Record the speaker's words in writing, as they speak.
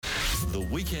The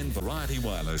Weekend Variety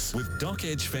Wireless with Doc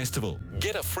Edge Festival.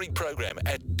 Get a free program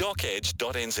at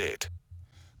docedge.nz.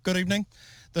 Good evening.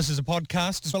 This is a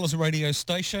podcast as well as a radio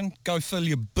station. Go fill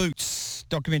your boots.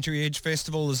 Documentary Edge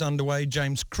Festival is underway.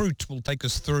 James Croot will take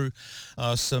us through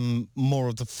some more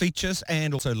of the features,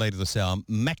 and also later this hour,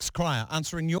 Max Cryer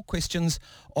answering your questions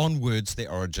on words,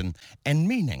 their origin and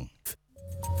meaning.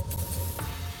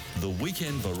 The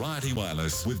Weekend Variety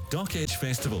Wireless with Doc Edge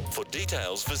Festival. For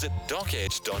details, visit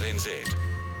docedge.nz.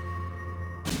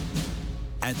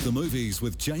 At the Movies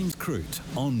with James Croot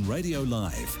on Radio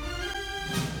Live.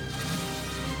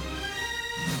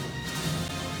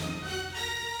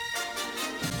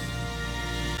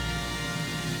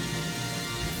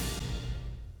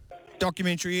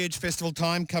 Documentary Edge Festival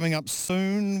time coming up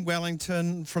soon.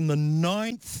 Wellington from the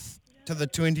 9th to the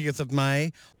 20th of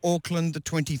May. Auckland the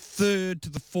 23rd to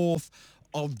the 4th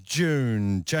of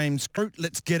June. James Croot,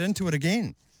 let's get into it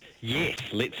again. Yes,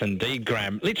 let's indeed,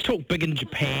 Graham. Let's talk Big in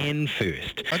Japan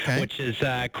first, which is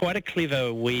quite a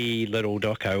clever wee little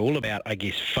doco, all about, I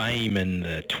guess, fame in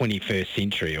the 21st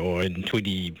century, or in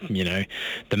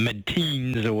the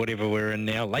mid-teens or whatever we're in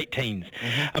now, late teens.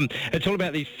 Mm-hmm. It's all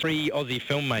about these three Aussie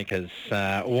filmmakers,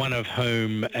 one of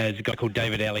whom is a guy called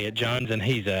David Elliott Jones, and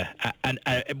he's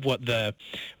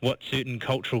what certain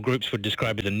cultural groups would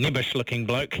describe as a nebbish-looking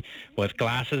bloke with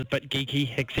glasses, but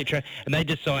geeky, etc. And they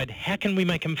decide, how can we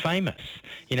make him famous?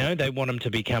 You know, they want him to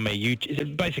become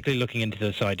basically looking into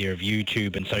this idea of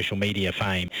YouTube and social media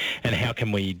fame, and how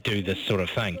can we do this sort of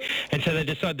thing. And so they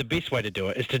decide the best way to do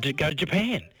it is to go to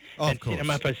Japan and set him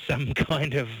up as some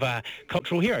kind of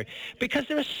cultural hero. Because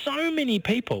there are so many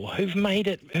people who've made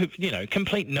it,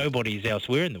 complete nobodies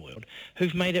elsewhere in the world,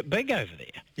 who've made it big over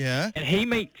there. Yeah. And he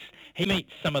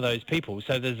meets some of those people.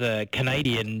 So there's a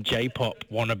Canadian J-pop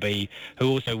wannabe who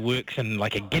also works in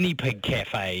like a guinea pig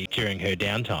cafe during her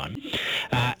downtime,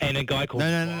 and a guy called... No,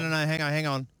 hang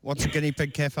on. What's a guinea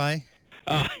pig cafe?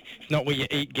 It's not where you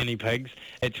eat guinea pigs.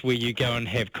 It's where you go and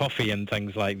have coffee and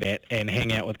things like that and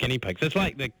hang out with guinea pigs. It's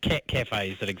like the cat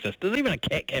cafes that exist. There's even a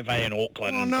cat cafe in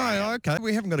Auckland. Oh, no, okay.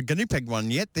 We haven't got a guinea pig one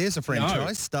yet. There's a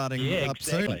franchise starting up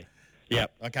soon.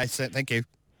 Yep. Okay, so thank you.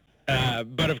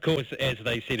 But of course, as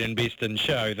they said in Best in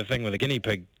Show, the thing with a guinea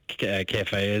pig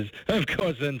cafe is, of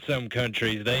course, in some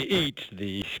countries they eat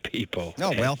these people.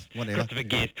 Oh, well, whatever. Christopher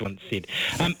Guest once said.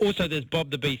 Also, there's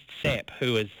Bob the Beast Sapp,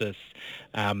 who is this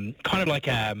kind of like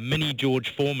a mini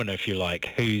George Foreman, if you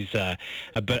like, who's a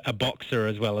boxer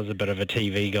as well as a bit of a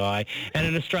TV guy, and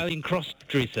an Australian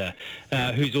cross-dresser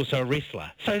who's also a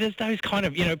wrestler. So there's those kind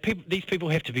of, these people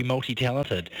have to be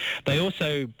multi-talented. They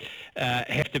also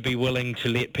have to be willing to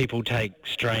let people take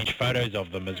strange photos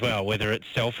of them as well, whether it's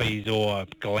selfies or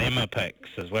glamour pics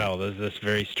as well. There's this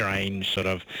very strange sort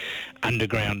of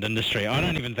underground industry. I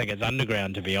don't even think it's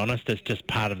underground, to be honest. It's just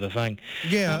part of the thing.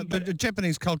 Yeah, but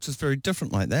Japanese culture's very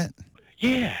different like that.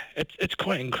 Yeah, it's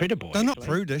quite incredible. They're not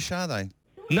prudish, are they?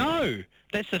 No,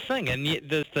 that's the thing. And yet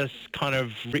there's this kind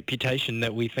of reputation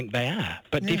that we think they are,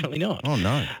 but definitely not. Oh,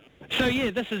 no. So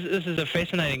yeah, this is a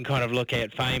fascinating kind of look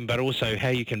at fame, but also how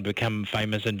you can become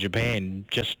famous in Japan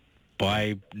just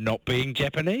by not being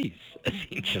Japanese,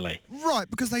 essentially. Right,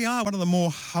 because they are one of the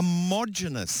more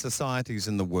homogenous societies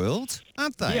in the world,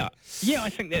 aren't they? Yeah,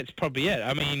 I think that's probably it.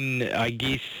 I mean, I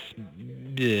guess,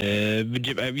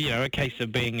 a case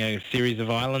of being a series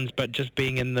of islands, but just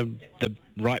being in the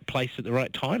right place at the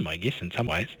right time, I guess, in some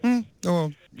ways.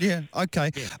 Oh, yeah,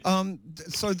 okay. Yeah.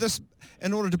 So this,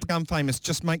 in order to become famous,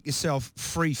 just make yourself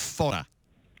free fodder.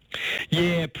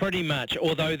 Yeah, pretty much.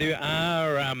 Although there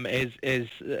are, as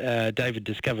David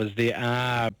discovers, there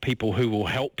are people who will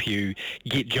help you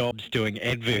get jobs doing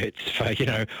adverts for,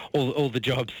 all the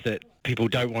jobs that people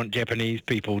don't want Japanese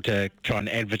people to try and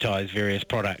advertise various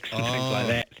products and things like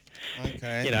that.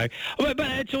 Okay. But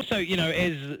it's also,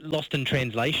 as Lost in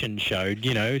Translation showed,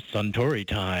 Suntory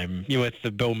time, with the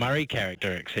Bill Murray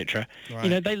character, etc.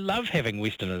 Right. They love having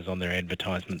Westerners on their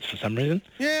advertisements for some reason.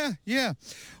 Yeah.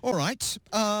 All right.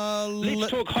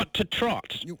 Let's talk Hot to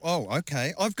Trot.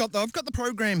 Okay. I've got the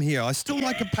program here. I still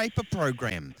like a paper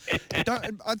program.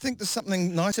 I think there's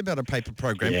something nice about a paper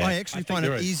program. Yeah, I actually find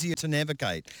it easier to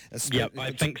navigate. Yep,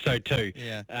 I think so too.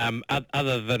 Yeah.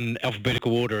 Other than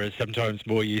alphabetical order is sometimes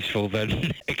more useful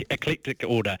than eclectic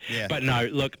order. Yeah. But no,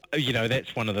 look,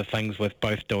 that's one of the things with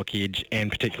both Doc Edge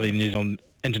and particularly New Zealand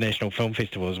International Film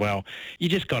Festival as well. You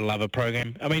just got to love a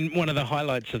program. I mean, one of the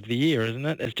highlights of the year, isn't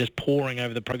it, is just poring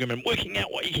over the program and working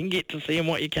out what you can get to see and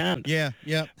what you can't. Yeah.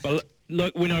 But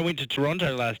look, when I went to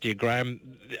Toronto last year, Graham,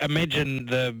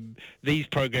 imagine these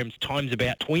programs times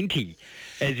about 20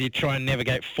 as you try and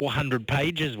navigate 400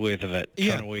 pages worth of it,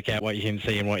 trying to work out what you can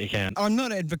see and what you can't. I'm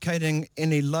not advocating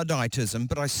any Ludditism,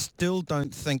 but I still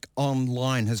don't think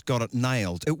online has got it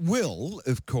nailed. It will,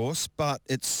 of course, but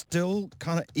it's still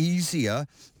kind of easier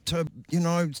to,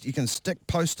 you can stick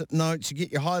post-it notes, you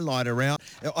get your highlighter out.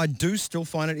 I do still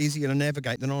find it easier to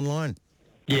navigate than online.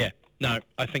 Yeah. No,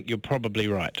 I think you're probably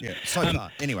right. Yeah, so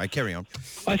far. Anyway, carry on.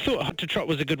 I thought Hot to Trot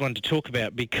was a good one to talk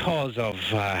about because of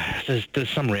there's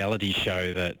some reality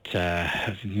show that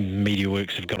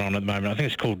MediaWorks have got on at the moment. I think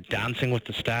it's called Dancing with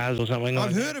the Stars or something like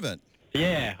that. I've heard of it.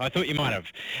 Yeah, I thought you might have.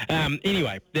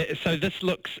 Anyway, so this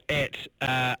looks at,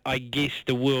 I guess,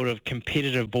 the world of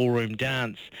competitive ballroom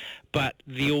dance, but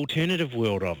the alternative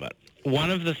world of it.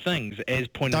 One of the things, as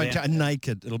pointed out...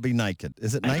 Naked. It'll be naked.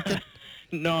 Is it naked?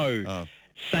 No. Oh.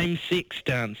 Same-sex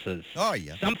dances. Oh,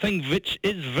 yeah. Something which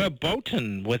is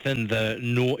verboten within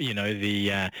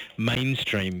the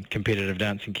mainstream competitive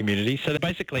dancing community. So they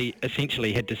basically,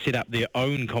 essentially, had to set up their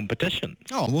own competition.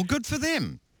 Oh, well, good for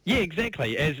them. Yeah,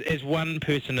 exactly. As one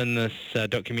person in this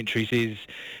documentary says,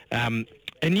 and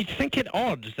you'd think it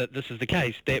odd that this is the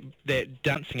case, that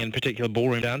dancing, in particular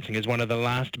ballroom dancing, is one of the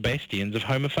last bastions of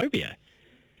homophobia.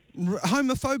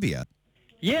 Homophobia?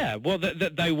 Yeah, well,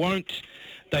 they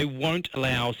won't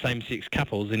allow same-sex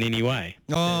couples in any way.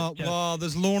 Oh, well,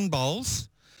 there's lawn bowls.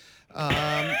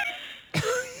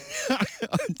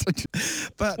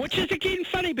 But which is again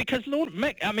funny because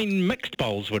mixed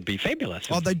bowls would be fabulous.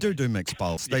 Oh, they do mixed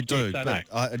bowls. They do. Yes,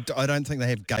 but I don't think they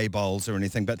have gay bowls or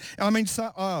anything. But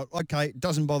okay, it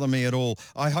doesn't bother me at all.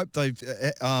 I hope they've.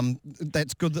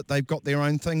 That's good that they've got their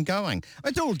own thing going.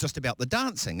 It's all just about the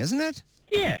dancing, isn't it?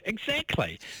 Yeah,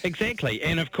 exactly.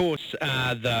 And of course,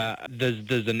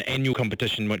 there's an annual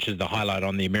competition which is the highlight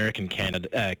on the American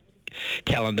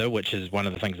calendar, which is one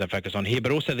of the things they focus on here,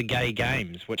 but also the gay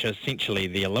games, which are essentially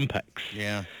the Olympics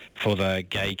for the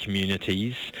gay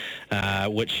communities,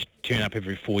 which turn up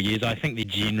every 4 years. I think they're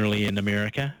generally in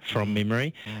America, from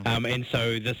memory. And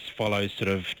so this follows sort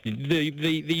of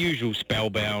the usual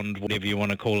spellbound, whatever you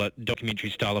want to call it, documentary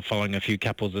style of following a few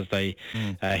couples as they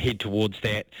head towards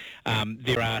that.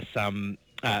 There are some...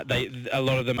 a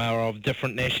lot of them are of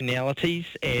different nationalities,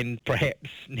 and perhaps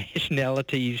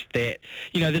nationalities that,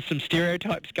 there's some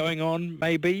stereotypes going on,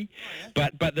 maybe,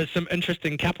 but there's some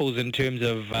interesting couples in terms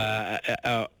of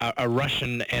a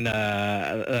Russian and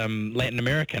a Latin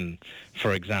American,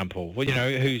 for example,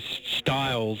 whose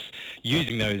styles,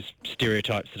 using those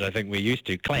stereotypes that I think we're used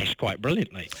to, clash quite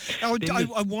brilliantly.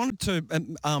 I wanted to,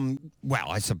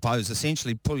 I suppose,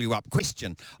 essentially pull you up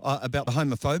question about the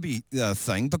homophobia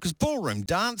thing, because ballroom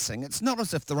dancing, it's not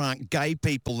as if there aren't gay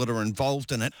people that are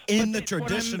involved in it in the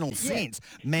traditional sense.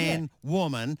 Man,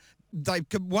 woman,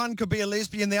 one could be a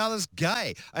lesbian, the other's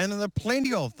gay, and there are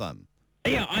plenty of them.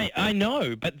 Yeah, I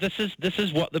know, but this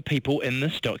is what the people in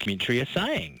this documentary are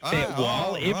saying.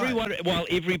 While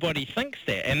everybody thinks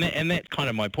that, and that's kind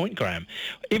of my point, Graham.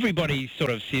 Everybody sort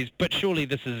of says, but surely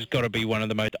this has got to be one of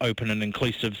the most open and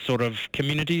inclusive sort of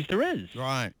communities there is.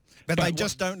 Right. But they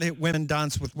just don't let women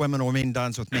dance with women or men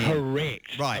dance with men.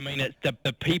 Correct. Right. I mean, it's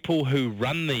the people who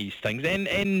run these things, and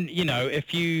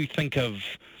if you think of...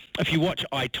 If you watch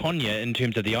I, Tonya in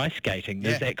terms of the ice skating,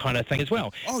 there's that kind of thing as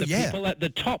well. The people at the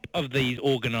top of these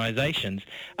organisations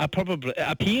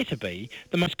appear to be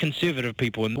the most conservative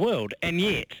people in the world, and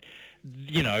yet,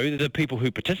 the people who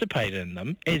participate in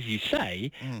them, as you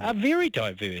say, are very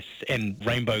diverse and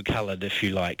rainbow-coloured, if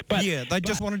you like. But they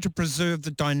just wanted to preserve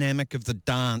the dynamic of the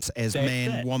dance as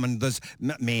man, woman. There's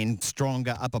men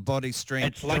stronger, upper body strength.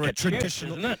 It's like a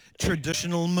traditional, isn't it?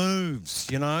 Traditional moves,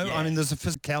 I mean, there's a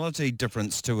physicality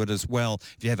difference to it as well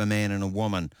if you have a man and a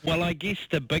woman. Well, I guess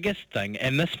the biggest thing,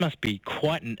 and this must be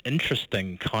quite an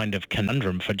interesting kind of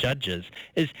conundrum for judges,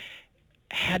 is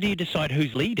how do you decide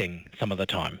who's leading some of the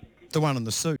time? The one in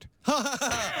the suit.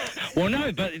 Well,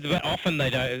 no, but often they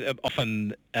don't.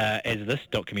 Often, as this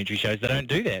documentary shows, they don't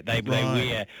do that. They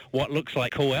wear what looks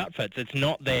like cool outfits. It's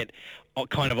not that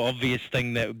kind of obvious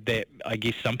thing that I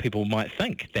guess some people might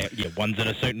think that one's in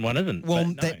a suit and one isn't.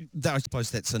 Well, I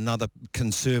suppose that's another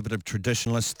conservative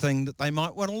traditionalist thing that they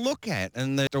might want to look at,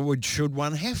 and that should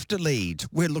one have to lead?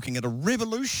 We're looking at a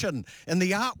revolution in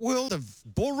the art world of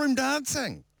ballroom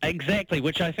dancing. Exactly,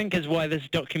 which I think is why this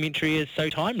documentary is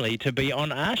so timely to be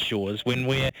on our shores when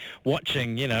we're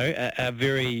watching, a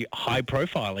very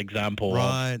high-profile example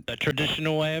of the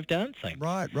traditional way of dancing.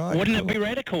 Right. Wouldn't it be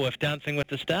radical if Dancing with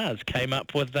the Stars came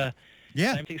up with the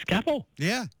same-sex couple?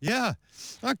 Yeah.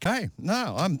 Okay.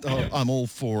 No, I'm all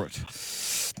for it.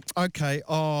 Okay,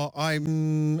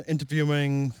 I'm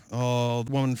interviewing the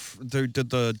woman who did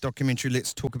the documentary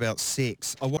Let's Talk About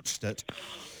Sex. I watched it.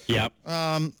 Yep.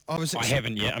 I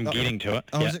haven't yet. I'm getting to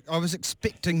it. I was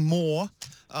expecting more.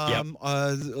 I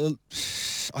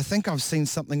think I've seen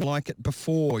something like it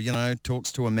before,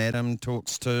 talks to a madam,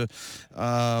 talks to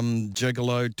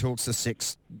gigolo, talks to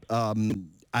sex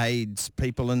aides,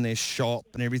 people in their shop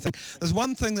and everything. There's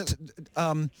one thing that's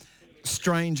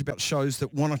strange about shows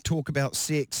that want to talk about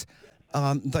sex.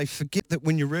 They forget that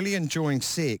when you're really enjoying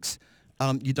sex,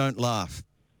 you don't laugh.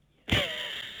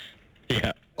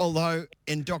 Yeah. Although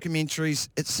in documentaries,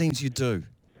 it seems you do.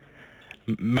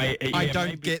 I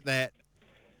don't get that.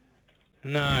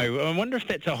 No, I wonder if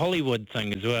that's a Hollywood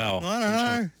thing as well. I don't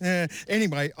know. Yeah.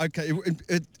 Anyway, okay,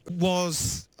 it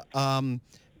was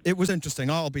interesting.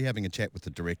 I'll be having a chat with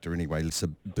the director anyway, Lisa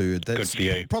Bird. That's good for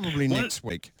you. Probably next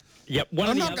week. Yep.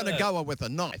 I'm not going to go with a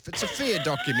knife. It's a fair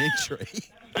documentary.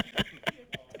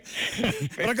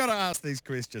 But I got to ask these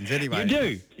questions anyway.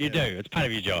 You do. It's part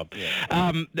of your job.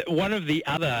 Yeah. One of the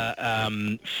other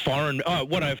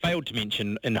what I failed to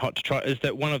mention in Hot to Try is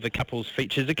that one of the couples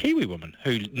features a Kiwi woman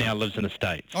who now lives in the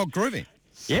States. Oh, groovy.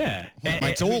 Yeah. It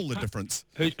makes all the difference.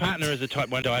 Whose partner is a type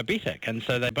 1 diabetic, and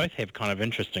so they both have kind of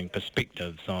interesting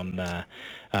perspectives on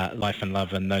life and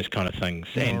love and those kind of things,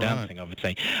 and dancing,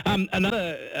 obviously.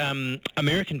 Another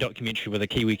American documentary with a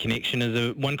Kiwi connection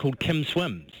is one called Kim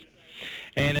Swims.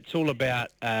 And it's all about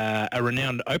a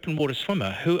renowned open water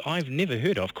swimmer who I've never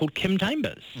heard of, called Kim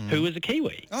Chambers, who is a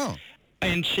Kiwi. Oh.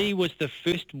 And she was the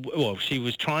first, she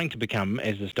was trying to become,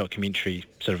 as this documentary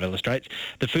sort of illustrates,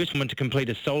 the first woman to complete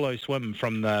a solo swim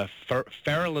from the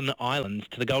Farallon Islands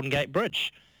to the Golden Gate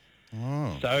Bridge.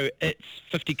 Oh. So it's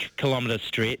 50-kilometre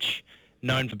stretch,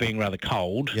 known for being rather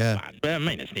cold. Yeah. But, I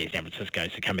mean, it's near San Francisco,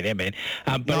 so it can't be that bad.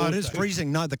 No, it is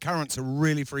freezing. No, the currents are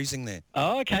really freezing there.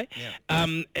 Oh, okay. Yeah.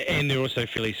 And they're also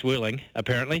fairly swirling,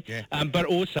 apparently. Yeah. But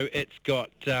also it's got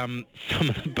some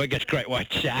of the biggest great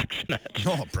white sharks in it.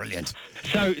 Oh, brilliant.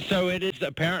 So it is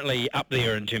apparently up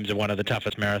there in terms of one of the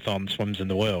toughest marathon swims in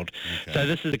the world. Okay. So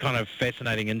this is a kind of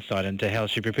fascinating insight into how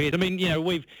she prepares. I mean,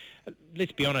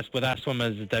 let's be honest, with our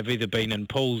swimmers, they've either been in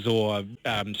pools or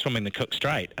swimming the Cook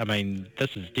Strait. I mean,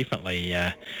 this is definitely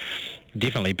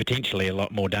potentially a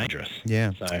lot more dangerous.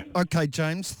 Yeah. So. Okay,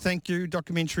 James, thank you.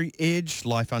 Documentary Edge,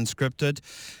 Life Unscripted.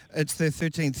 It's their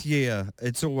 13th year.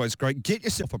 It's always great. Get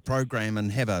yourself a program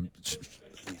and have a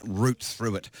route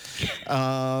through it.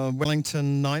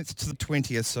 Wellington 9th to the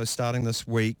 20th, so starting this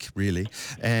week, really.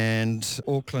 And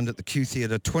Auckland at the Q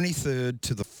Theatre 23rd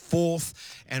to the 4th.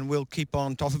 And we'll keep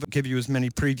on top of it, give you as many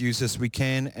previews as we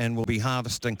can, and we'll be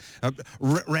harvesting,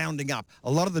 rounding up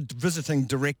a lot of the visiting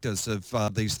directors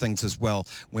of these things as well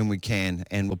when we can,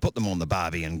 and we'll put them on the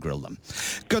barbie and grill them.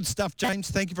 Good stuff,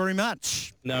 James. Thank you very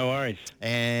much. No worries.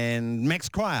 And Max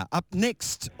Cryer up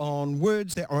next on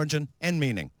Words, Their Origin and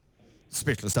Meaning.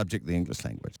 Special subject, the English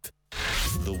language.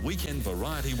 The Weekend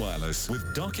Variety Wireless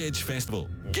with Doc Edge Festival.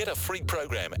 Get a free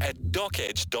program at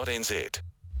docedge.nz.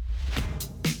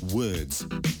 Words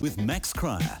with Max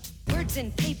Cryer. Words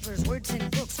in papers, words in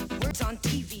books, words on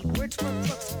TV, words for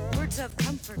books, words of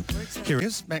comfort, words of... Here he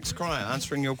is, Max Cryer,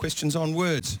 answering your questions on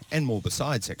words, and more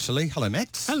besides, actually. Hello,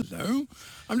 Max. Hello.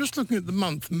 I'm just looking at the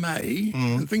month May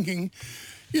and thinking...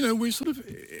 we're sort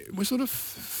of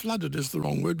flooded is the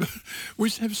wrong word, but we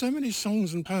have so many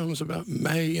songs and poems about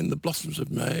May and the blossoms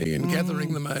of May and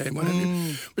gathering the May and what have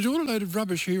you. But you're all a load of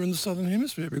rubbish here in the Southern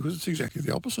Hemisphere because it's exactly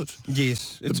the opposite.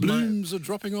 Yes. The blooms are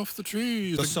dropping off the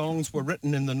trees. The songs were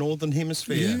written in the Northern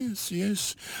Hemisphere.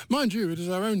 Yes. Mind you, it is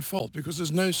our own fault because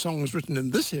there's no songs written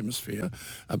in this hemisphere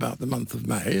about the month of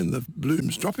May and the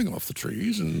blooms dropping off the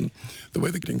trees and the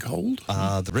weather getting cold.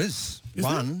 There is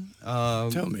one.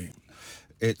 Tell me.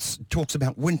 It talks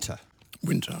about winter.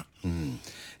 Winter.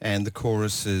 And the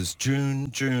chorus is June,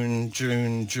 June,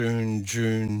 June, June,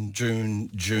 June,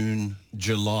 June, June,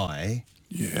 July.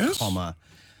 Yes. Comma.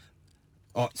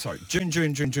 Oh, sorry. June,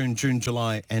 June, June, June, June,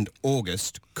 July, and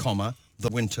August, comma, the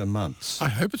winter months. I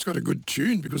hope it's got a good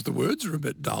tune because the words are a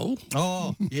bit dull.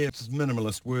 Oh, yeah, it's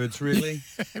minimalist words, really.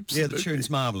 Absolutely. Yeah, the tune's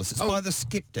marvellous. It's by the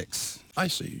Skeptics. I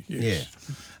see, yes.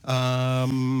 Yeah.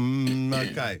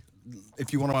 Okay.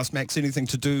 If you want to ask Max anything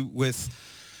to do with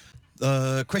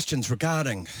questions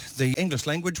regarding the English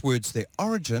language, words, their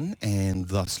origin, and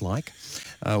thus like,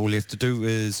 all you have to do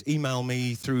is email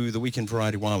me through the Weekend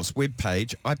Variety Wireless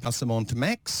webpage. I pass them on to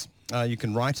Max. You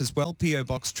can write as well, P.O.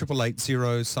 Box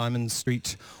 8880 Simon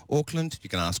Street, Auckland. You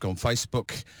can ask on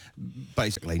Facebook.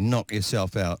 Basically, knock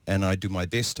yourself out, and I do my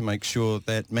best to make sure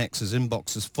that Max's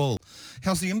inbox is full.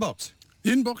 How's the inbox?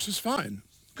 The inbox is fine.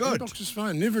 Good. Inbox is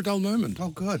fine. Never a dull moment. Oh,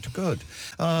 good.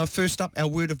 First up, our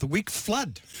word of the week,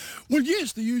 flood. Well,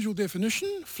 yes, the usual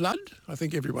definition, flood, I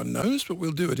think everyone knows, but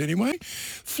we'll do it anyway.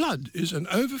 Flood is an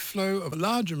overflow of a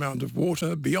large amount of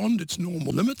water beyond its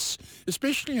normal limits,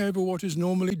 especially over what is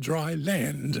normally dry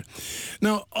land.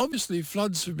 Now, obviously,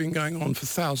 floods have been going on for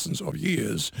thousands of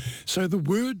years, so the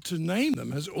word to name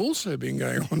them has also been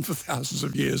going on for thousands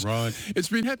of years. Right. It's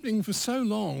been happening for so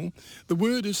long, the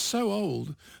word is so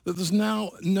old that there's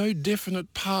now no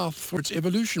definite path for its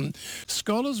evolution.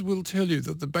 Scholars will tell you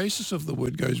that the basis of the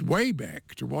word goes way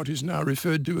back to what is now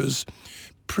referred to as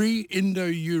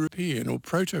pre-Indo-European or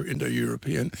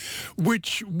Proto-Indo-European,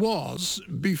 which was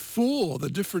before the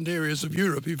different areas of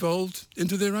Europe evolved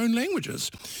into their own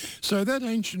languages. So that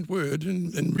ancient word,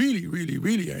 and really, really,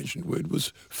 really ancient word,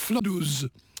 was floodus,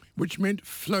 which meant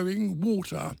flowing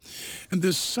water. And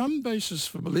there's some basis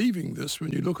for believing this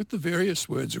when you look at the various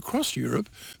words across Europe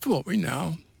for what we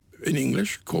now, in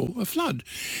English, call a flood.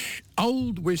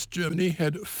 Old West Germany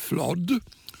had flod,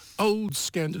 Old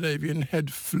Scandinavian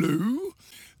had flu,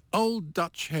 Old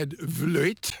Dutch had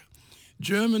vloed,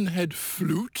 German had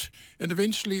flute, and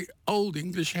eventually Old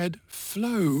English had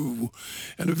flow.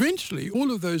 And eventually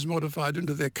all of those modified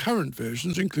into their current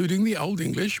versions, including the Old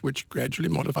English, which gradually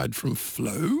modified from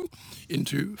flow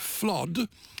into flod,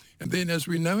 and then, as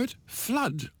we know it,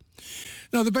 flood.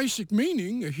 Now, the basic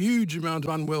meaning, a huge amount of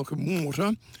unwelcome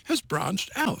water, has branched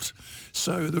out.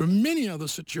 So there are many other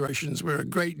situations where a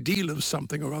great deal of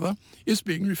something or other is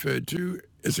being referred to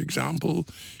as example,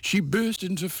 she burst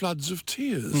into floods of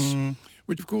tears,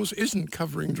 which of course isn't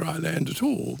covering dry land at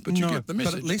all, but you get the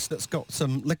message. But at least it's got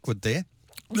some liquid there.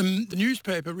 The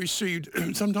newspaper received,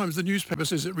 sometimes the newspaper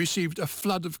says it received a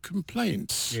flood of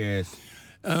complaints. Yes.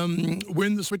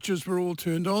 When the switches were all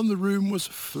turned on, the room was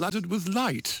flooded with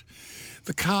light.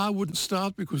 The car wouldn't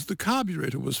start because the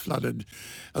carburetor was flooded.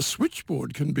 A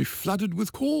switchboard can be flooded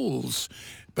with calls.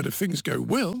 But if things go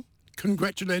well,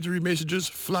 congratulatory messages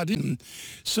flood in.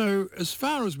 So as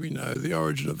far as we know, the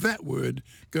origin of that word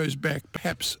goes back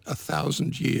perhaps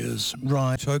 1,000 years.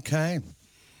 Right, okay.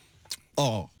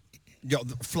 Oh, yeah,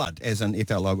 flood as in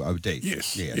F-L-O-O-D.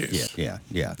 Yes,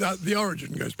 Yeah. The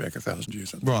origin goes back 1,000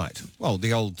 years. Right. Well,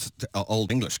 the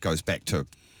old English goes back to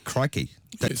crikey.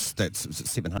 That's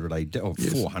 700 AD or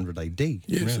 400 AD.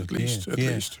 Yes, really. at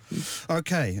least.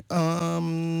 Okay.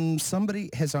 Somebody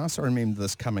has asked, I remember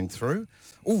this coming through.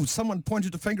 Oh, someone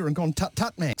pointed a finger and gone,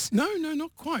 tut, Max. No,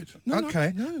 not quite. No,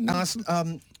 Okay. No. Asked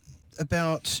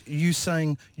about you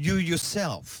saying you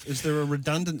yourself. Is there a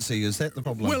redundancy? Is that the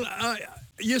problem? Well,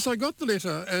 yes, I got the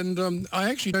letter, and I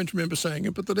actually don't remember saying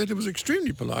it, but the letter was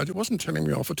extremely polite. It wasn't telling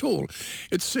me off at all.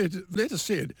 The letter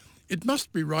said, it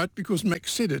must be right because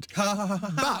Max said it.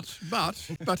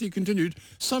 but he continued,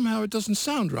 somehow it doesn't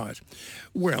sound right.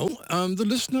 Well, the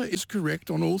listener is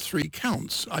correct on all three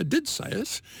counts. I did say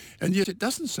it, and yet it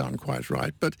doesn't sound quite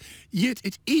right, but yet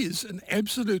it is an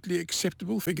absolutely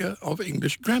acceptable figure of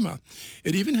English grammar.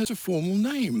 It even has a formal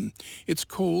name. It's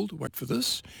called, wait for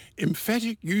this,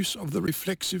 emphatic use of the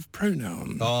reflexive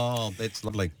pronoun. Oh, that's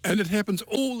lovely. And it happens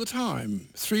all the time,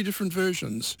 3 different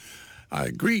versions. I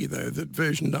agree, though, that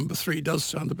version number 3 does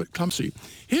sound a bit clumsy.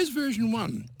 Here's version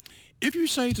 1. If you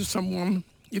say to someone,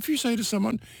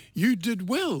 you did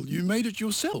well, you made it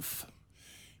yourself.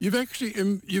 You've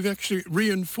actually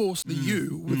reinforced the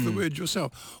you with the word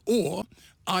yourself. Or,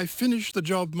 I finished the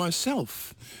job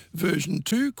myself. Version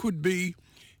 2 could be,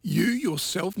 you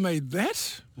yourself made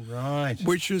that. Right.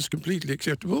 Which is completely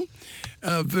acceptable.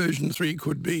 Version 3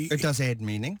 could be... It does add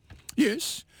meaning.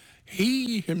 Yes.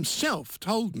 He himself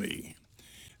told me.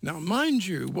 Now, mind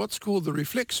you, what's called the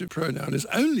reflexive pronoun is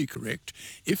only correct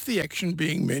if the action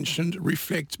being mentioned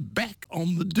reflects back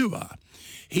on the doer.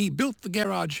 He built the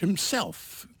garage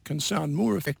himself can sound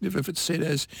more effective if it's said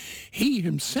as he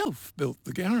himself built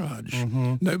the garage.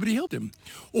 Nobody helped him.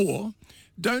 Or,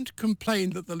 don't complain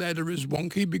that the ladder is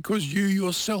wonky because you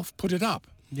yourself put it up.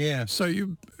 Yeah. So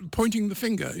you're pointing the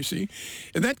finger, you see.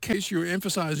 In that case, you're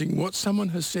emphasizing what someone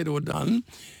has said or done.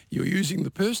 You're using the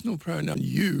personal pronoun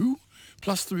you,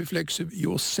 plus the reflexive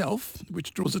yourself,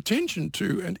 which draws attention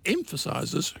to and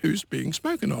emphasizes who's being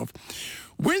spoken of.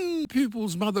 When the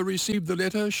pupil's mother received the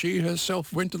letter, she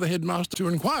herself went to the headmaster to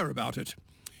inquire about it.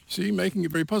 See, making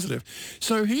it very positive.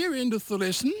 So here endeth the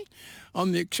lesson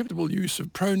on the acceptable use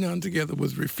of pronoun together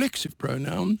with reflexive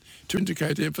pronoun to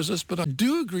indicate emphasis, but I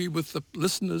do agree with the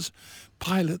listener's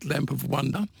pilot lamp of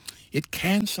wonder. It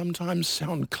can sometimes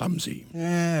sound clumsy.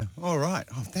 Yeah, all right.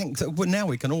 Oh, thanks. Well, now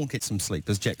we can all get some sleep,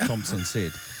 as Jack Thompson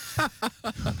said.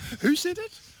 Who said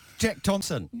it? Jack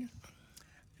Thompson,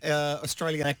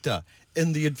 Australian actor,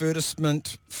 in the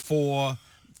advertisement for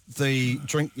the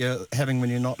drink you're having when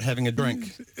you're not having a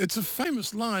drink? It's a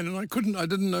famous line, and I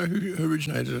didn't know who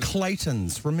originated it.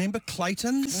 Clayton's. Remember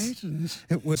Clayton's? Clayton's.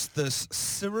 It was this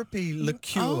syrupy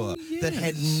liqueur Oh, that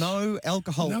had yes. no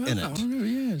alcohol in it. Oh,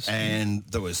 yes. And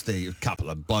there was the couple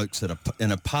of blokes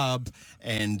in a pub,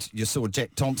 and you saw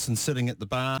Jack Thompson sitting at the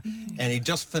bar, and he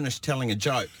just finished telling a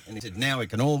joke, and he said, "Now we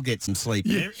can all get some sleep."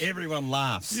 Yes. Everyone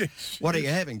laughs. Yes, What are you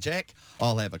having, Jack?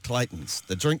 I'll have a Clayton's,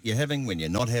 the drink you're having when you're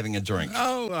not having a drink.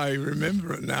 Oh, I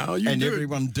remember it now. You And do it.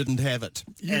 everyone didn't have it.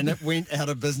 And it went out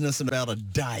of business in about a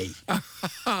day.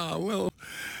 Ah, well,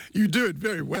 you do it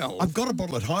very well. I've got a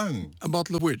bottle at home. A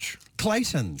bottle of which?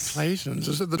 Clayton's. Clayton's.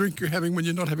 Is it the drink you're having when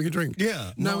you're not having a drink?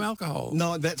 Yeah. No alcohol?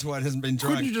 No, that's why it hasn't been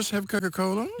drunk. Couldn't you just have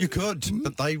Coca-Cola? You could,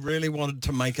 but they really wanted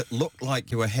to make it look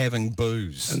like you were having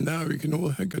booze. And now we can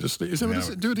all go to sleep. Is that what No. it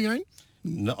is? Do it again?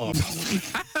 No,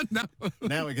 No.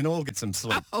 now we can all get some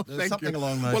sleep. Oh, thank Something you.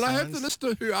 along those well, lines. I hope the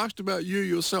listener who asked about you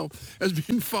yourself has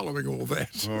been following all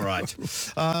that. All right.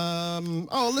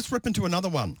 Let's rip into another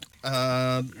one.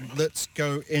 Let's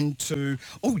go into,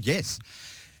 yes,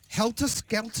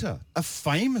 helter-skelter, a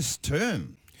famous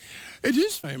term. It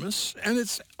is famous, and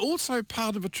it's also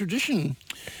part of a tradition.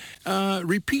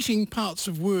 Repeating parts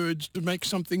of words to make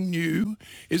something new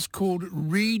is called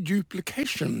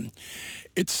reduplication.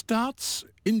 It starts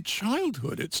in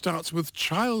childhood. It starts with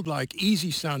childlike,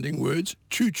 easy-sounding words,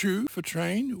 choo-choo for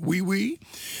train, wee-wee,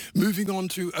 moving on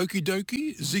to okie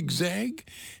dokie, zigzag,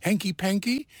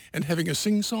 hanky-panky, and having a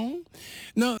sing-song.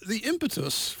 Now, the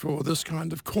impetus for this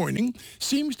kind of coining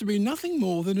seems to be nothing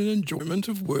more than an enjoyment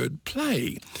of word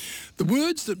play. The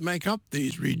words that make up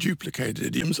these reduplicated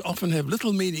idioms often have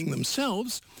little meaning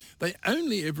themselves. They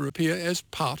only ever appear as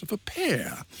part of a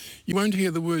pair. You won't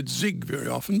hear the word zig very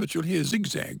often, but you'll hear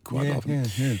zigzag quite often.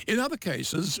 In other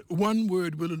cases, one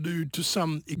word will allude to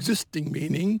some existing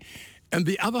meaning, and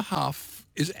the other half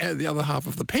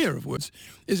of the pair of words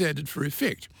is added for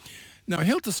effect. Now,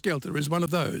 helter-skelter is one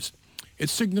of those. It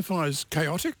signifies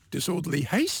chaotic, disorderly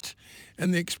haste,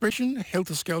 and the expression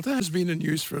helter-skelter has been in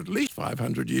use for at least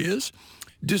 500 years.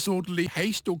 Disorderly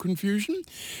haste or confusion.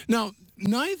 Now,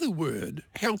 neither word,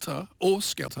 helter or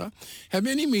skelter, have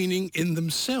any meaning in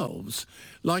themselves.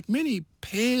 Like many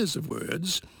pairs of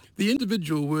words, the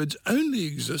individual words only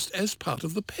exist as part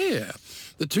of the pair.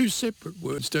 The two separate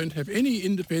words don't have any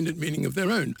independent meaning of their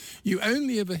own. You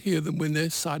only ever hear them when they're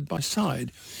side by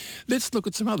side. Let's look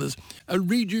at some others. A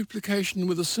reduplication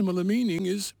with a similar meaning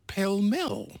is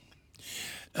pell-mell,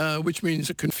 which means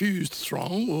a confused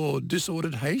throng or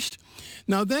disordered haste.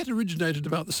 Now, that originated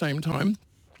about the same time,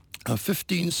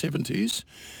 1570s.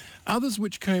 Others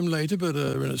which came later but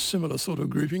are in a similar sort of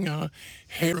grouping are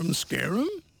harum-scarum,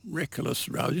 reckless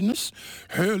rowdiness,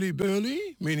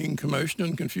 hurly-burly, meaning commotion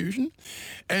and confusion,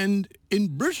 and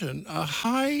in Britain, a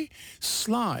high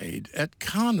slide at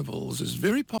carnivals is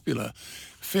very popular,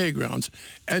 fairgrounds,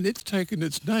 and it's taken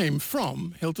its name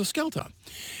from helter-skelter.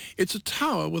 It's a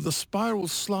tower with a spiral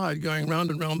slide going round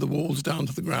and round the walls down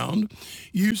to the ground.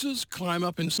 Users climb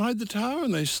up inside the tower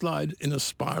and they slide in a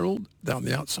spiral down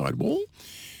the outside wall,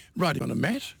 riding on a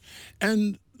mat,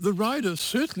 and the rider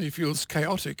certainly feels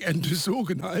chaotic and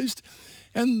disorganized,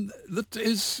 and that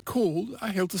is called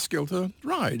a helter-skelter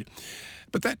ride.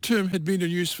 But that term had been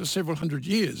in use for several hundred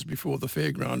years before the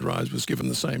fairground ride was given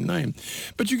the same name.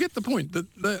 But you get the point that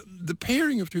the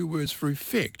pairing of two words for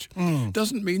effect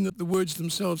doesn't mean that the words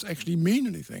themselves actually mean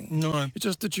anything. No. It's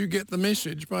just that you get the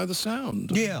message by the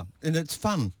sound. Yeah, and it's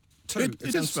fun, too. It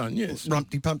is sounds fun, yes.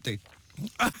 Rumpty-pumpty.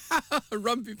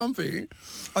 Rumpy-pumpy.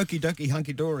 Okie dokie,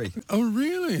 hunky-dory. Oh,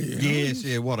 really? Yes,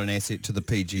 yeah, what an asset to the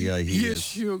PGA he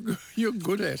Yes, is. you're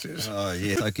good at it. Oh,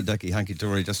 yes, okie dokie,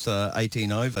 hunky-dory, just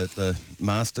 18 over at the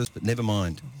Masters, but never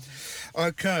mind.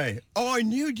 Okay. Oh, I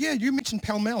knew, yeah, you mentioned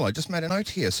pell-mell. I just made a note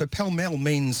here. So pell-mell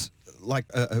means like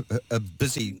a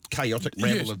busy, chaotic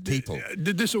rabble of people.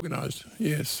 Disorganized,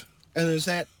 yes. And is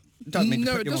that, doesn't mean to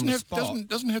No, put it you on the spot.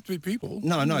 doesn't have to be people.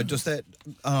 No, just that,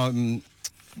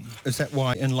 is that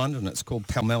why in London it's called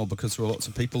Pall-Mall, because there were lots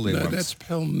of people there No, once? that's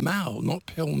Pall-Mall, not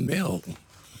Pell-Mell.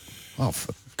 Oh,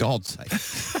 for God's sake.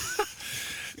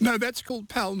 No, that's called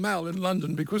Pall-Mall in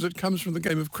London because it comes from the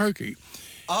game of croquet.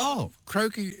 Oh.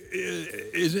 Croquet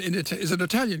is an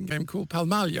Italian game called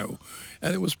Palmaglio,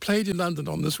 and it was played in London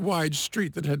on this wide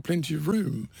street that had plenty of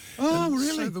room. Oh, And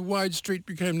really? So the wide street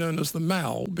became known as the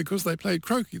Mall because they played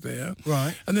croquet there.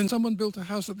 Right. And then someone built a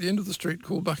house at the end of the street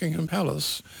called Buckingham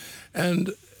Palace,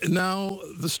 and now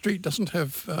the street doesn't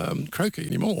have croquet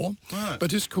anymore, Right.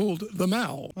 but it's called the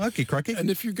Mall. Okay, croquet. And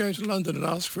if you go to London and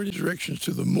ask for any directions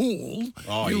to the mall,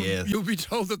 Oh, yeah. you'll be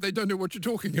told that they don't know what you're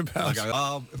talking I about. go,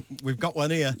 oh, we've got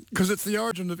one here. Because It's the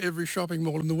origin of every shopping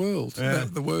mall in the world,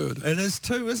 the word. It is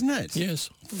too, isn't it?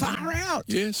 Yes. Far out.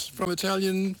 Yes, from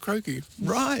Italian croquis.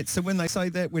 Right. So when they say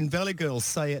that, when Valley Girls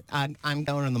say it, I'm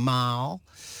going in the mall,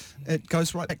 it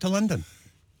goes right back to London.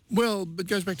 Well, it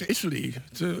goes back to Italy,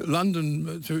 to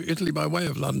London, to Italy by way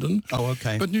of London. Oh,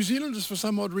 okay. But New Zealanders, for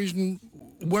some odd reason,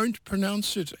 won't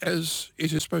pronounce it as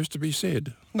it is supposed to be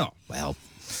said. No, well,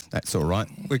 that's all right.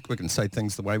 We can say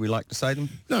things the way we like to say them.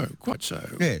 No, quite so.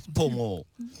 Yes, Pall Mall.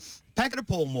 Packet of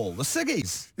Pall Mall. The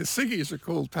ciggies. The ciggies are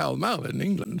called Pall Mall in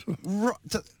England. Right.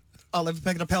 I'll have a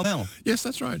packet of Pall Mall. Yes,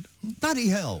 that's right. Bloody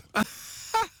hell.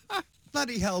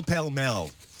 Bloody hell, Pall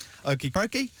Mall. Okie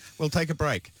dokie, we'll take a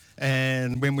break.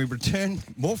 And when we return,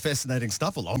 more fascinating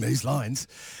stuff along these lines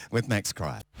with Max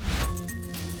Cryer.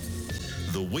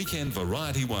 The Weekend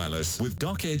Variety Wireless with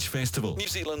Doc Edge Festival, New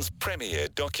Zealand's premier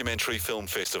documentary film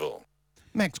festival.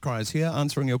 Max Cryers here,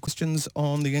 answering your questions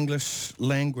on the English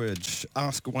language.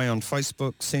 Ask away on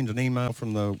Facebook, send an email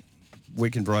from the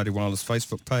Weekend Variety Wireless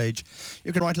Facebook page.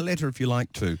 You can write a letter if you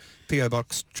like to. P.O.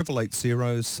 Box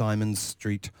 8880, Simon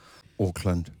Street,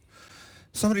 Auckland.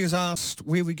 Somebody has asked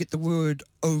where we get the word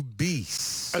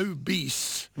obese.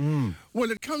 Obese.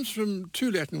 Well, it comes from two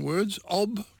Latin words,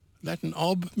 Latin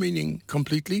ob, meaning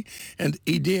completely, and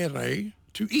idere,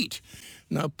 to eat.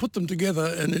 Now put them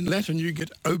together and in Latin you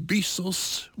get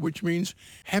obesus, which means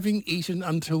having eaten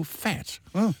until fat.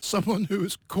 Someone who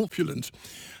is corpulent.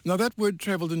 Now that word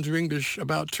travelled into English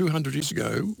about 200 years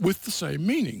ago with the same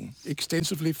meaning,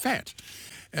 extensively fat.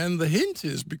 And the hint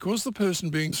is because the person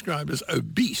being described as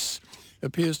obese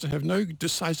appears to have no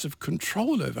decisive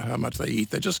control over how much they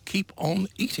eat. They just keep on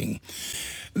eating.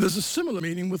 There's a similar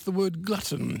meaning with the word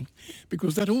glutton,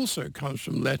 because that also comes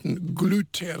from Latin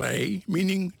glutere,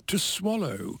 meaning to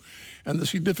swallow. And the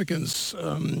significance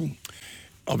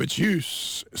of its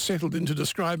use settled into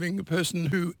describing a person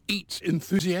who eats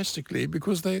enthusiastically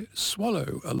because they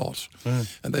swallow a lot.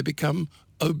 And they become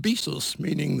obesus,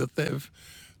 meaning that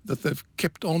they've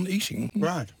kept on eating.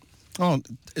 Right. Oh,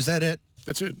 is that it?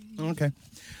 That's it. Okay.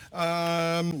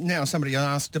 Now, somebody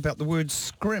asked about the word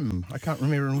scrim. I can't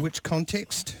remember in which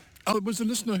context. Oh, it was a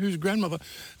listener whose grandmother,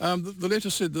 the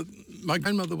letter said that my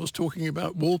grandmother was talking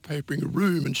about wallpapering a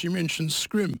room and she mentioned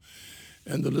scrim.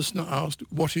 And the listener asked,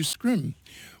 what is scrim?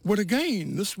 Well,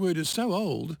 again, this word is so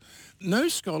old, no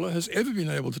scholar has ever been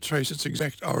able to trace its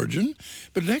exact origin,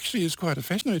 but it actually is quite a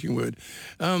fascinating word.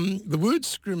 The word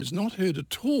scrim is not heard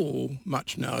at all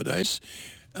much nowadays.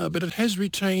 But it has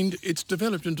retained, it's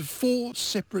developed into 4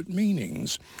 separate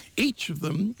meanings. Each of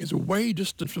them is way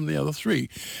distant from the other 3.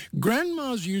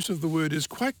 Grandma's use of the word is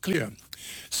quite clear.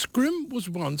 Scrim was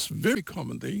once very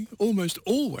commonly, almost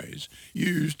always,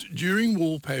 used during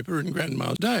wallpaper in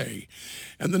Grandma's day.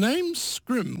 And the name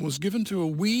scrim was given to a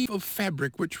weave of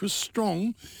fabric which was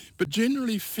strong, but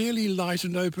generally fairly light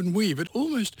and open weave. It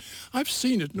almost, I've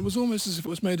seen it, and it was almost as if it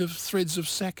was made of threads of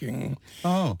sacking.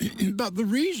 Oh. But the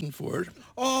reason for it...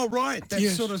 Oh, right. That's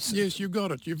yes, sort of... Yes, you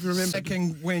got it. You've remembered.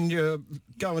 Sacking when you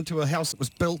go into a house that was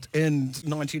built in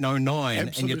 1909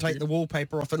 and you take the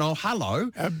wallpaper off and, oh, hello.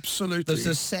 Absolutely. There's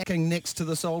a sacking next to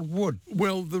this old wood.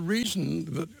 Well, the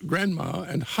reason that Grandma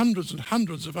and hundreds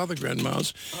of other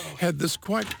grandmas had this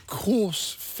quite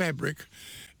coarse fabric,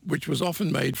 which was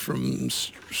often made from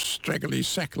straggly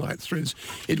sack-like threads,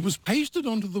 it was pasted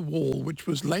onto the wall, which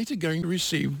was later going to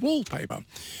receive wallpaper,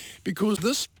 because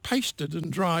this pasted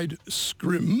and dried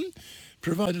scrim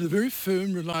provided a very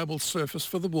firm, reliable surface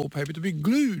for the wallpaper to be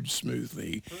glued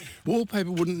smoothly.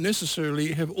 Wallpaper wouldn't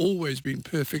necessarily have always been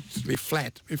perfectly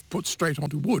flat if put straight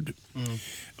onto wood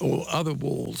or other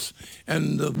walls.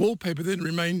 And the wallpaper then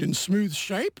remained in smooth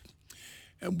shape.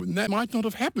 And that might not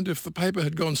have happened if the paper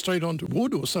had gone straight onto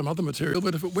wood or some other material,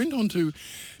 but if it went onto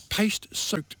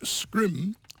paste-soaked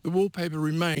scrim, the wallpaper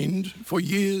remained for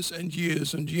years and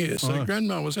years and years. So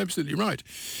Grandma was absolutely right.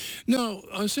 Now,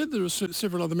 I said there are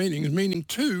several other meanings. Meaning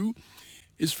 2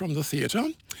 is from the theatre.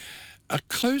 A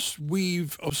close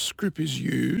weave of scrip is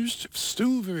used,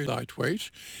 still very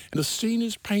lightweight, and a scene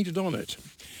is painted on it.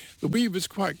 The weave is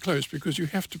quite close because you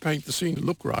have to paint the scene to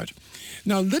look right.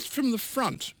 Now, lit from the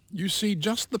front, you see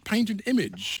just the painted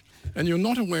image, and you're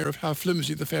not aware of how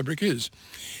flimsy the fabric is.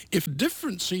 If a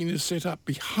different scene is set up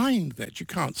behind that, you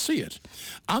can't see it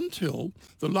until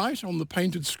the light on the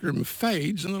painted scrim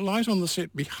fades and the light on the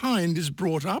set behind is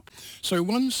brought up, so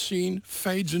one scene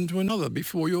fades into another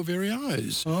before your very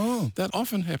eyes. Oh. That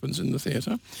often happens in the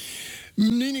theatre.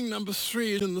 Meaning number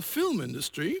 3 is in the film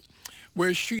industry,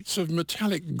 where sheets of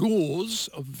metallic gauze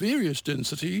of various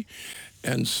density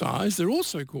and size, they're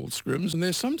also called scrims, and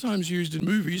they're sometimes used in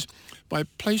movies by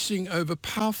placing over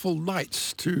powerful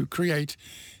lights to create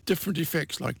different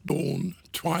effects like dawn,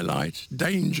 twilight,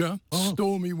 danger,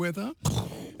 stormy weather.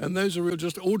 And those are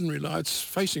just ordinary lights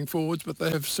facing forwards, but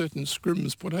they have certain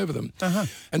scrims put over them.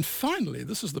 And finally,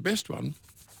 this is the best one,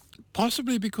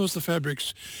 possibly because the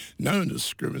fabrics known as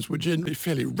scrims were generally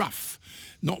fairly rough,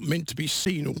 not meant to be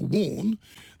seen or worn,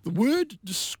 the word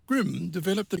scrim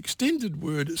developed an extended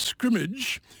word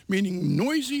scrimmage, meaning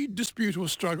noisy dispute or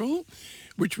struggle,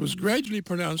 which was gradually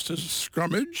pronounced as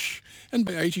scrummage, and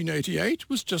by 1888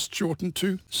 was just shortened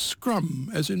to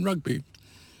scrum, as in rugby.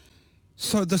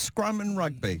 So the scrum in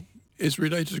rugby Is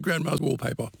related to Grandma's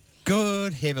wallpaper.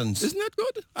 Good heavens. Isn't that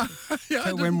good? Yeah,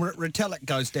 So when Retallick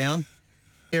goes down,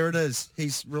 here it is.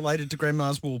 He's related to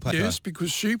Grandma's wallpaper. Yes,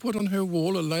 because she put on her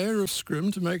wall a layer of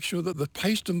scrim to make sure that the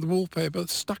paste and the wallpaper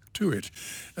stuck to it.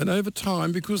 And over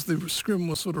time, because the scrim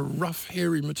was sort of rough,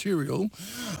 hairy material,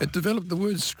 it developed the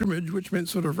word scrimmage, which meant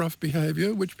sort of rough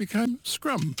behaviour, which became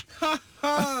scrum.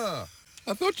 Ha!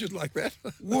 I thought you'd like that.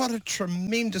 What a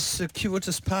tremendous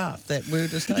circuitous path that word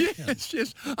has taken.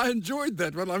 Yes. I enjoyed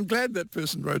that one. I'm glad that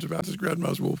person wrote about his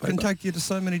Grandma's wallpaper. Can take you to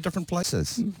so many different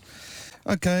places.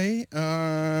 Okay,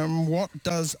 what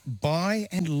does by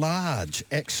and large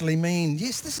actually mean?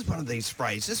 Yes, this is one of these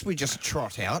phrases we just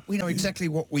trot out. We know exactly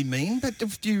what we mean, but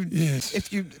if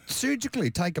you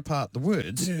surgically take apart the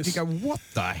words, you go, what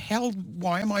the hell?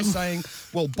 Why am I saying,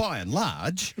 well, by and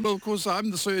large? Well, of course,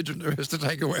 I'm the surgeon who has to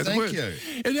take away the word. Thank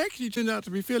you. It actually turned out to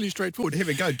be fairly straightforward. Here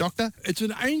we go, doctor. It's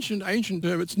an ancient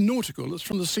term. It's nautical. It's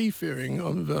from the seafaring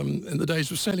of in the days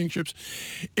of sailing ships.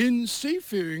 In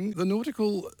seafaring,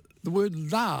 the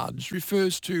word large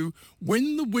refers to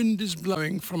when the wind is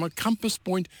blowing from a compass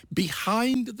point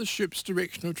behind the ship's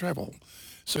direction of travel.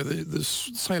 So the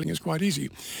sailing is quite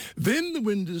easy. Then the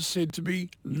wind is said to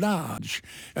be large,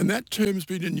 and that term's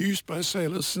been in use by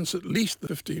sailors since at least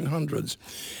the 1500s.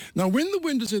 Now, when the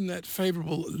wind is in that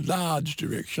favourable large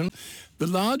direction, the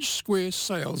large square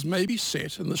sails may be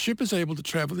set and the ship is able to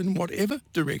travel in whatever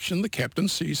direction the captain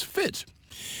sees fit.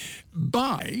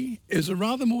 By is a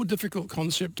rather more difficult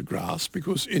concept to grasp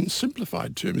because in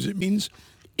simplified terms it means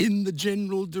in the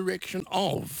general direction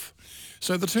of.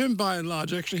 So the term by and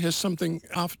large actually has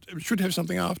should have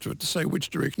something after it to say which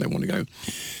direction they want to go.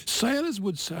 Sailors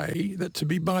would say that to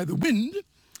be by the wind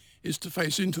is to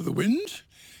face into the wind.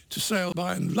 To sail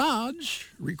by and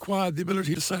large required the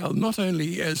ability to sail not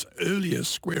only as earlier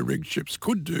square-rigged ships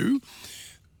could do,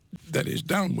 that is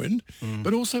downwind,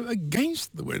 but also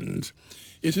against the wind.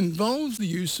 It involves the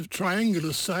use of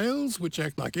triangular sails, which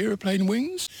act like aeroplane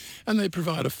wings, and they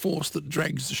provide a force that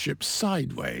drags the ship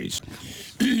sideways.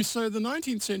 So the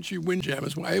 19th century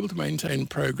windjammers were able to maintain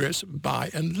progress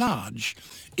by and large,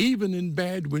 even in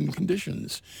bad wind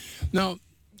conditions. Now,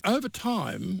 over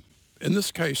time, in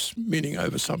this case meaning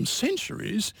over some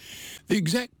centuries, the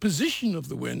exact position of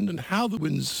the wind and how the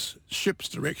wind's ship's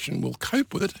direction will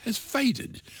cope with it has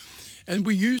faded. And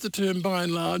we use the term by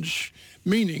and large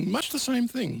meaning much the same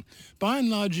thing. By and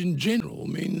large in general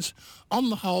means on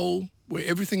the whole where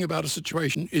everything about a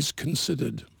situation is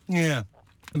considered. Yeah.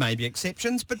 Maybe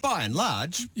exceptions, but by and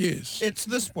large, yes, it's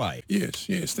this way.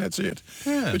 Yes, that's it.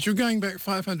 Yeah. But you're going back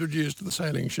 500 years to the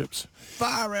sailing ships.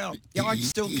 Far out. Yeah, I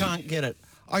still can't get it.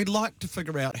 I'd like to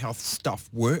figure out how stuff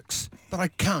works, but I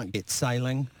can't get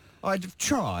sailing. I've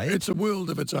tried. It's a world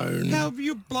of its own. How are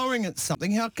you blowing at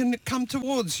something? How can it come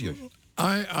towards you?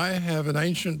 I have an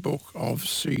ancient book of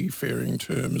seafaring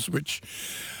terms, which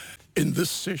in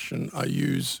this session I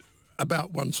use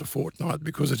about once a fortnight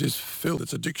because it is filled.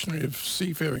 It's a dictionary of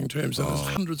seafaring terms, and there's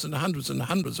hundreds and hundreds and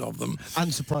hundreds of them.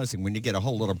 Unsurprising when you get a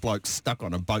whole lot of blokes stuck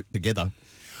on a boat together.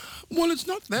 Well, it's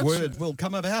not that... Word will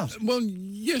come about. Well,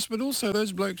 yes, but also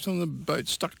those blokes on the boat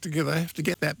stuck together have to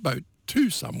get that boat to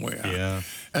somewhere. Yeah.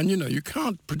 And, you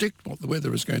can't predict what the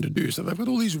weather is going to do, so they've got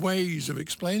all these ways of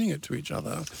explaining it to each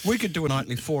other. We could do a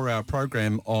nightly 4-hour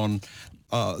program on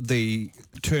the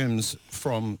terms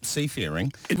from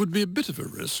seafaring. It would be a bit of a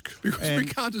risk because we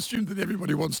can't assume that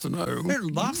everybody wants to know.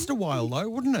 It'd last a while, though,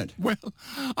 wouldn't it? Well,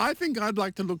 I think I'd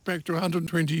like to look back to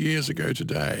 120 years ago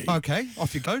today. Okay,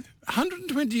 off you go.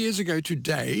 120 years ago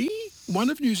today, one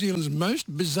of New Zealand's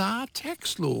most bizarre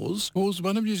tax laws caused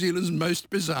one of New Zealand's most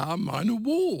bizarre minor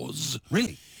wars.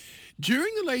 Really?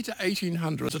 During the later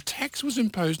 1800s, a tax was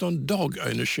imposed on dog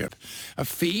ownership. A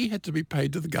fee had to be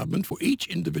paid to the government for each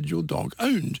individual dog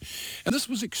owned. And this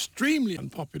was extremely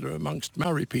unpopular amongst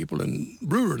Maori people in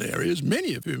rural areas,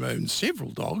 many of whom owned several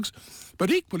dogs.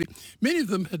 But equally, many of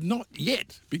them had not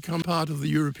yet become part of the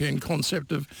European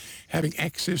concept of having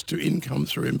access to income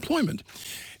through employment.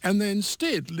 And they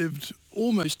instead lived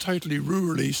almost totally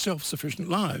rurally self-sufficient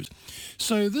lives.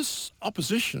 So this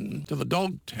opposition to the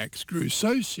dog tax grew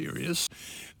so serious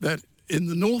that in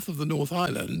the north of the North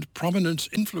Island, prominent,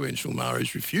 influential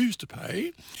Maoris refused to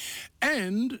pay,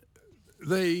 and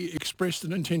they expressed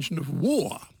an intention of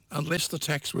war unless the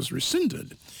tax was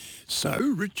rescinded. So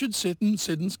Richard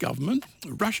Seddon's government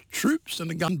rushed troops and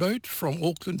a gunboat from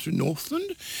Auckland to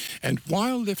Northland, and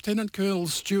while Lieutenant Colonel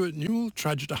Stuart Newell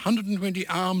trudged 120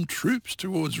 armed troops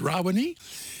towards Rawene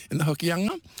in the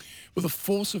Hokianga, with a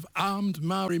force of armed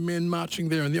Maori men marching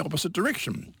there in the opposite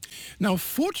direction. Now,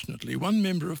 fortunately, one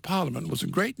member of Parliament was a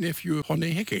great-nephew of Hone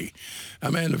Heke,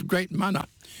 a man of great mana,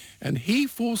 and he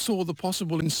foresaw the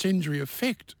possible incendiary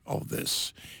effect of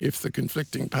this if the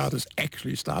conflicting parties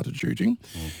actually started shooting.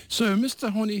 So Mr.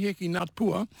 Hone Heke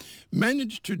Natpua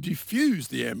managed to defuse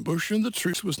the ambush and the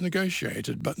truce was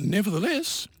negotiated. But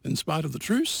nevertheless, in spite of the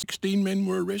truce, 16 men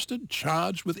were arrested,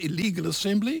 charged with illegal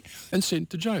assembly and sent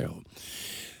to jail.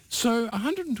 So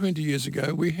 120 years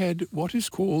ago, we had what is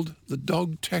called the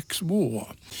Dog Tax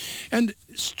War. And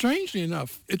strangely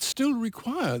enough, it's still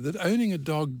required that owning a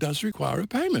dog does require a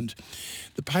payment.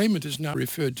 The payment is now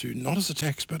referred to not as a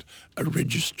tax, but a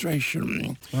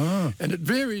registration. And it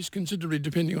varies considerably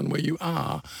depending on where you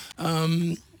are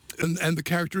and the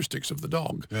characteristics of the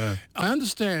dog. Yeah. I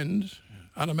understand...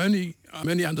 And I'm only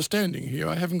understanding here.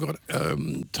 I haven't got a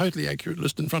totally accurate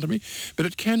list in front of me, but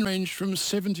it can range from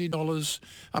 $70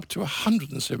 up to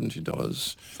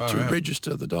 $170 to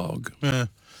register the dog. Yeah.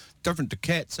 Different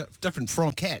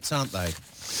from cats, aren't they?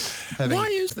 Why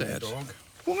is that?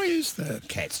 Why is that?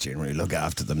 Cats generally look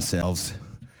after themselves.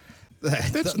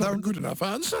 That's not a good enough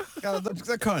answer.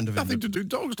 They're kind of... Nothing to do.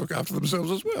 Dogs look after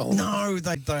themselves as well. No,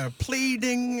 they are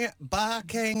pleading,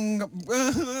 barking...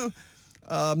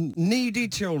 needy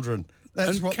children.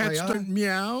 That's and what cats they are. don't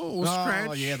meow or scratch.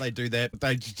 Oh, yeah, they do that.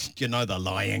 They're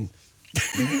lying.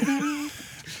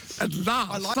 At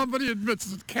last, somebody admits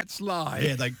that cats lie.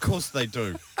 Yeah, of course they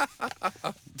do.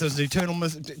 There's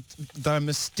they're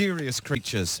mysterious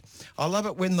creatures. I love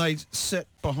it when they sit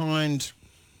behind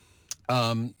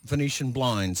Venetian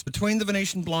blinds, between the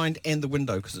Venetian blind and the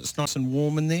window, because it's nice and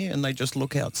warm in there, and they just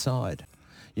look outside.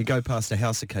 You go past a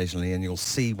house occasionally and you'll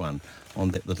see one on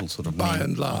that little sort of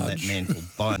and large. on that mantle,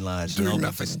 by and large, Doing and they'll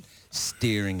nothing. be just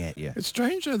staring at you. It's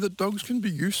strange, though, that dogs can be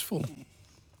useful.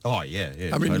 Oh, yeah.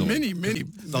 I mean, totally. many...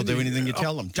 They'll do anything you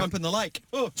tell them. Jump in the lake.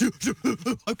 Oh,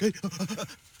 okay.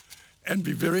 And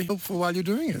be very helpful while you're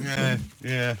doing it.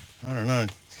 Yeah. I don't know.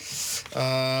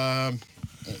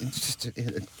 It's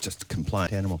just a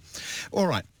compliant animal. All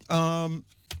right.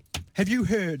 Have you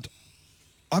heard...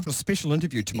 I've got a special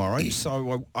interview tomorrow,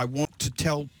 so I want to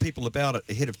tell people about it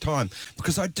ahead of time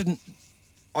because I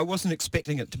wasn't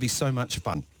expecting it to be so much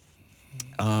fun.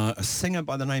 A singer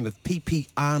by the name of P.P.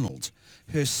 Arnold.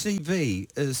 Her CV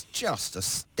is just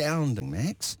astounding,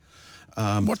 Max.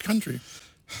 What country?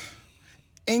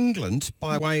 England,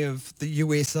 by way of the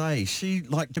USA. She,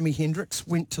 like Jimi Hendrix,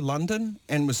 went to London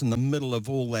and was in the middle of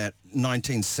all that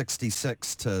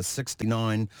 1966 to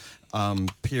 69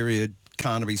 period,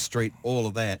 Carnaby Street, all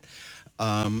of that.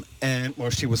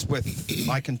 She was with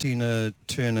Ike and Tina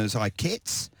Turner's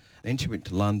Ikettes. Then she went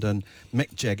to London.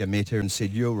 Mick Jagger met her and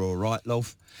said, "You're all right,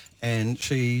 love." And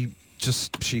she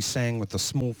sang with the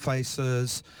Small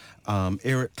Faces,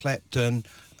 Eric Clapton.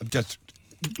 Just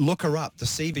look her up. The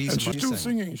CV's and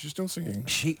amazing. She's still singing.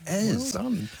 She is. Well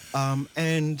done.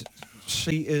 And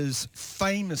she is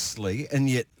famously, and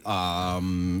yet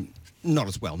not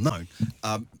as well known,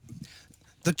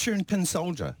 the tune Tin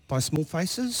Soldier by Small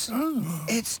Faces. Oh.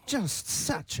 It's just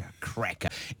such a cracker.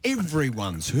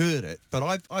 Everyone's heard it, but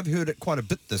I've heard it quite a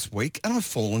bit this week, and I've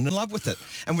fallen in love with it.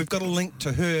 And we've got a link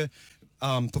to her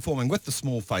performing with the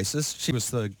Small Faces. She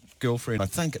was the girlfriend, I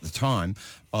think, at the time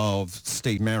of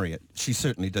Steve Marriott. She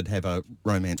certainly did have a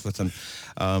romance with him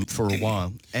for a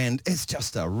while. And it's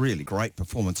just a really great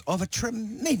performance of a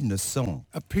tremendous song.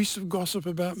 A piece of gossip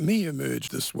about me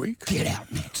emerged this week. Get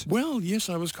out, Matt. Well, yes,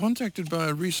 I was contacted by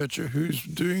a researcher who's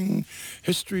doing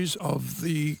histories of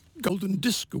the Golden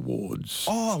Disc Awards.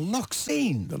 Oh,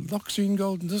 Loxine. The Loxine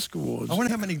Golden Disc Awards. I wonder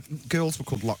how many girls were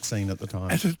called Loxine at the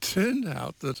time. And it turned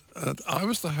out that I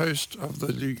was the host of the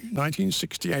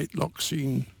 1968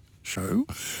 Loxine show,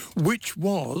 which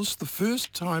was the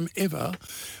first time ever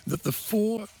that the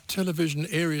 4 television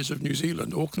areas of New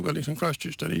Zealand, Auckland, Wellington,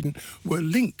 Christchurch, Dunedin, were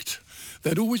linked.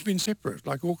 They'd always been separate,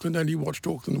 like Auckland only watched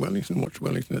Auckland, Wellington watched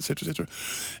Wellington, etc., etc.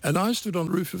 And I stood on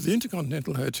the roof of the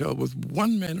Intercontinental Hotel with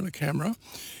one man and a camera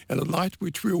and a light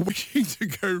which we were waiting to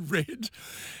go red.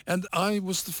 And I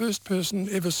was the first person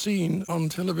ever seen on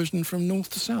television from north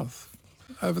to south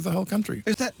over the whole country.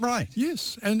 Is that right?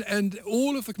 Yes, and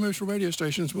all of the commercial radio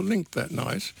stations were linked that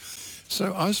night.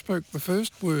 So I spoke the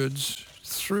first words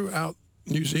throughout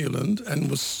New Zealand and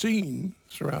was seen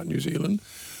throughout New Zealand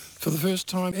for the first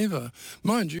time ever.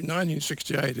 Mind you,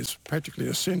 1968 is practically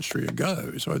a century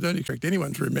ago, so I don't expect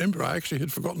anyone to remember. I actually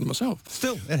had forgotten myself.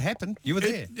 Still, it happened. You were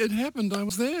there. It happened. I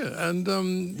was there. And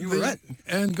You were right.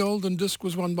 And Golden Disc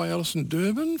was won by Alison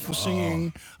Durbin for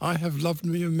singing I Have Loved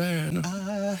Me a Man.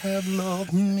 I have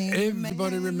loved me.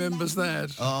 Everybody remembers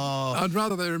that. Oh. I'd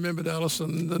rather they remembered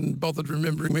Alison than bothered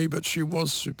remembering me, but she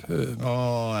was superb.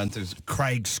 Oh, and there's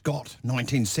Craig Scott,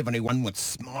 1971 with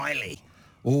Smiley.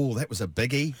 Oh, that was a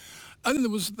biggie. And then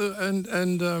there was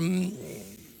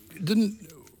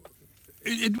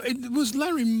it was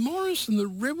Larry Morris and the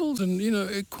Rebels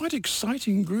and, quite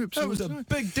exciting groups. That was a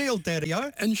big deal,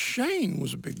 Daddy-O. And Shane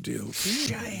was a big deal too.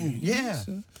 Shane, yeah.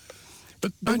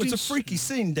 But It was a freaky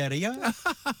scene, Daddy-O.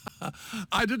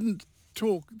 I didn't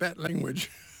talk that language.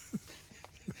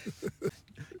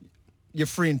 Your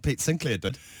friend Pete Sinclair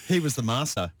did. He was the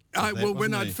master.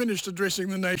 When I'd finished addressing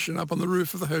the nation up on the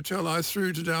roof of the hotel, I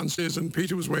threw to downstairs and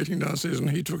Peter was waiting downstairs and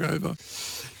he took over.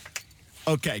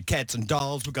 Okay, cats and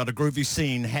dolls, we've got a groovy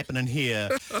scene happening here.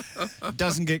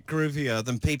 Doesn't get groovier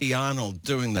than P.P. Arnold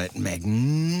doing that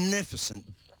magnificent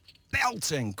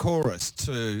belting chorus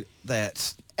to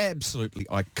that absolutely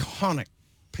iconic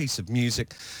piece of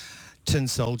music. Tin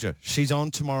Soldier. She's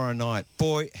on tomorrow night.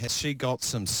 Boy, has she got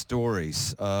some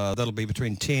stories. That'll be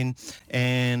between 10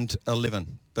 and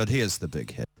 11. But here's the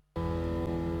big hit.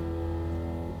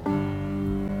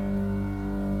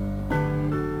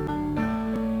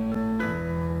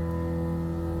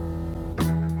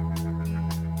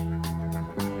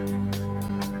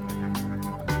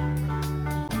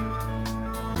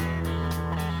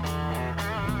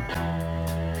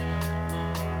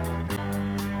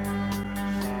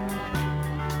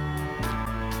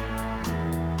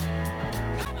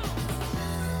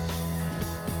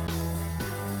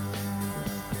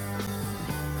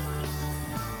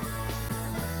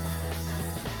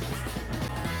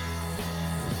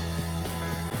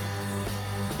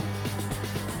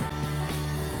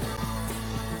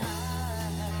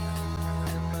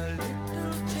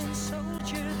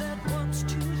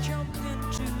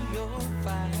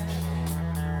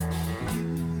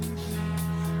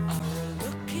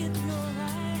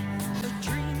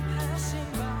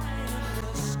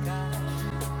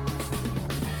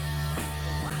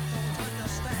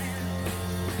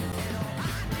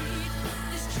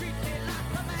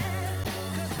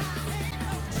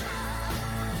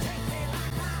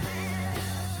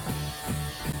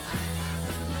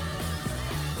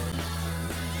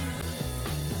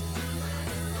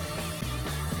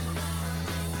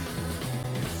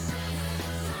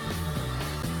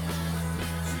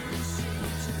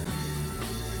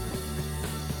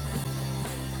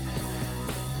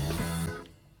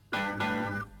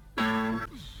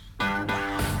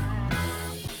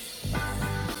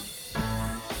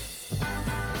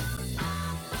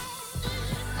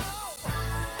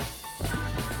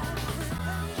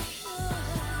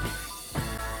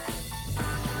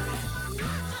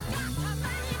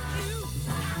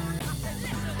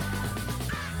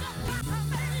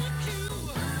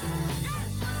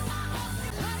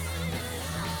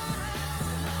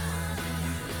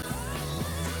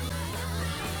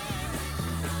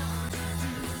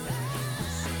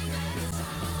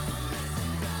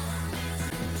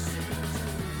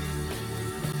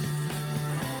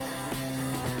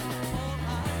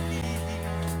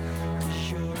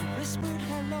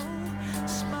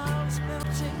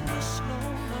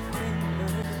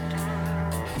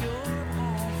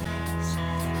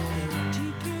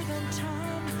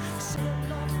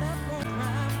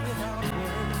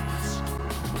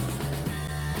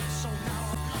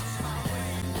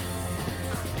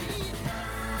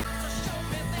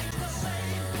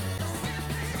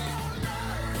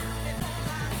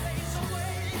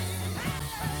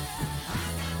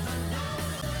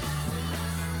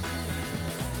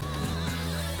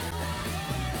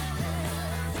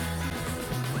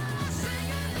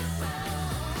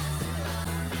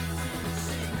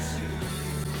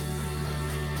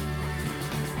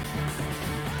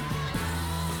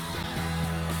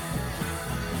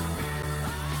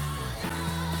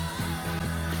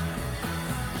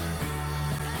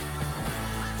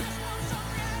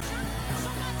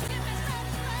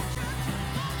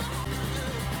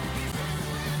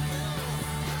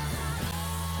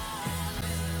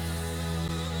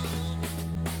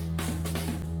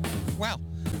 Wow,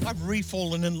 I've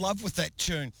re-fallen in love with that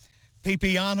tune.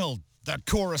 P.P. Arnold, the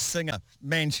chorus singer.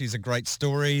 Man, she's a great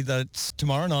story. That's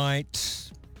tomorrow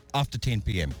night after 10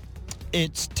 p.m.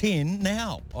 It's 10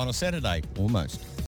 now on a Saturday, almost.